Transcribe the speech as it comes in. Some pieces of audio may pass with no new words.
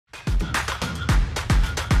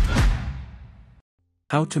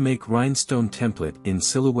How to make Rhinestone Template in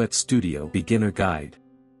Silhouette Studio Beginner Guide.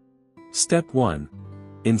 Step 1.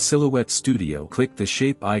 In Silhouette Studio, click the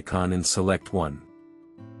shape icon and select one.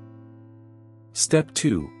 Step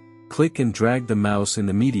 2. Click and drag the mouse in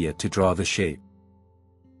the media to draw the shape.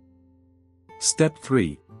 Step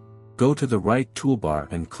 3. Go to the right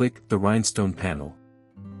toolbar and click the Rhinestone panel.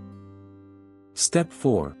 Step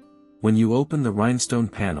 4. When you open the Rhinestone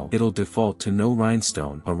panel, it'll default to no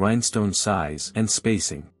rhinestone, a rhinestone size and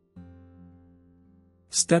spacing.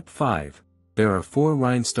 Step 5. There are 4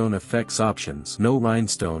 rhinestone effects options: no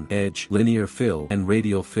rhinestone, edge, linear fill, and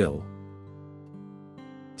radial fill.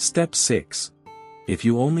 Step 6. If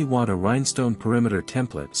you only want a rhinestone perimeter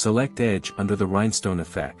template, select edge under the rhinestone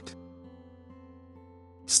effect.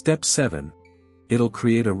 Step 7. It'll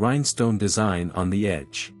create a rhinestone design on the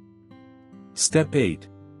edge. Step 8.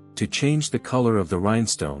 To change the color of the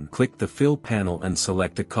rhinestone, click the Fill panel and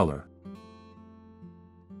select a color.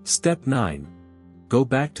 Step 9. Go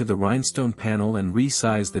back to the Rhinestone panel and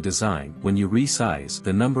resize the design. When you resize,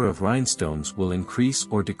 the number of rhinestones will increase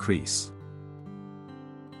or decrease.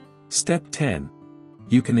 Step 10.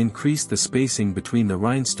 You can increase the spacing between the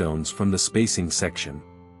rhinestones from the spacing section.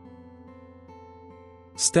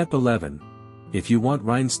 Step 11. If you want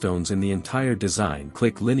rhinestones in the entire design,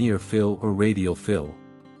 click Linear Fill or Radial Fill.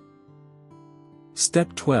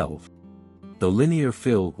 Step 12. The linear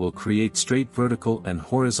fill will create straight vertical and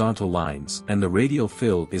horizontal lines, and the radial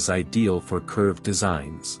fill is ideal for curved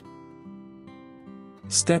designs.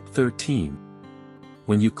 Step 13.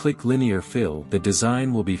 When you click linear fill, the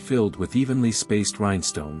design will be filled with evenly spaced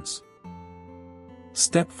rhinestones.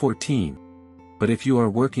 Step 14. But if you are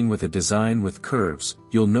working with a design with curves,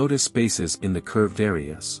 you'll notice spaces in the curved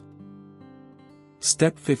areas.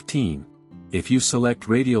 Step 15. If you select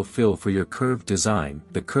radial fill for your curved design,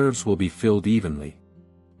 the curves will be filled evenly.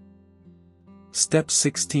 Step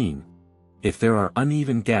 16. If there are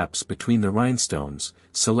uneven gaps between the rhinestones,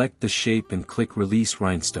 select the shape and click Release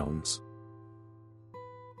Rhinestones.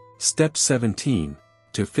 Step 17.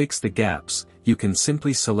 To fix the gaps, you can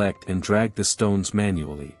simply select and drag the stones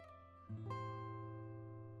manually.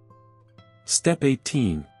 Step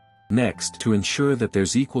 18. Next, to ensure that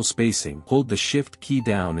there's equal spacing, hold the Shift key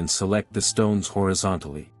down and select the stones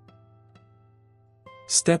horizontally.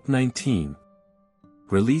 Step 19.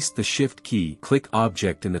 Release the Shift key, click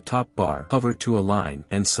Object in the top bar, hover to align,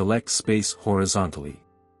 and select Space horizontally.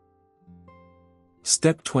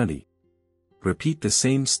 Step 20. Repeat the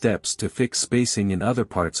same steps to fix spacing in other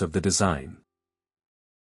parts of the design.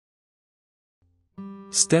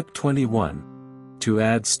 Step 21. To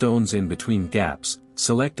add stones in between gaps,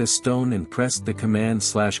 select a stone and press the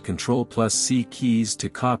Command/Control+C keys to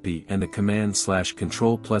copy and the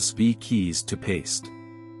Command/Control+V keys to paste.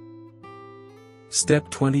 Step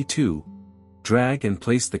 22. Drag and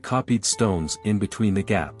place the copied stones in between the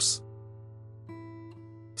gaps.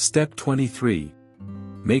 Step 23.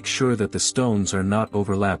 Make sure that the stones are not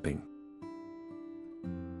overlapping.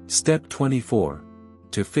 Step 24.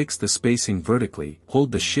 To fix the spacing vertically,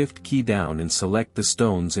 hold the Shift key down and select the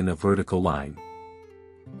stones in a vertical line.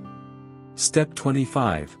 Step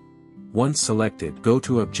 25. Once selected, go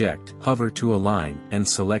to Object, hover to align, and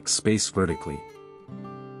select Space vertically.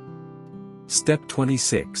 Step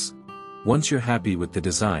 26. Once you're happy with the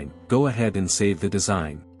design, go ahead and save the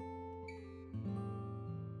design.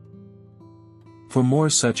 For more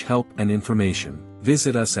such help and information,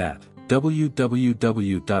 visit us at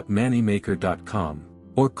www.mannymaker.com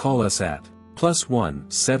or call us at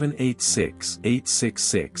 +1 786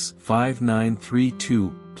 866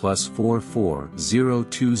 5932 +44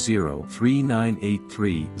 020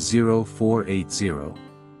 3983 0480.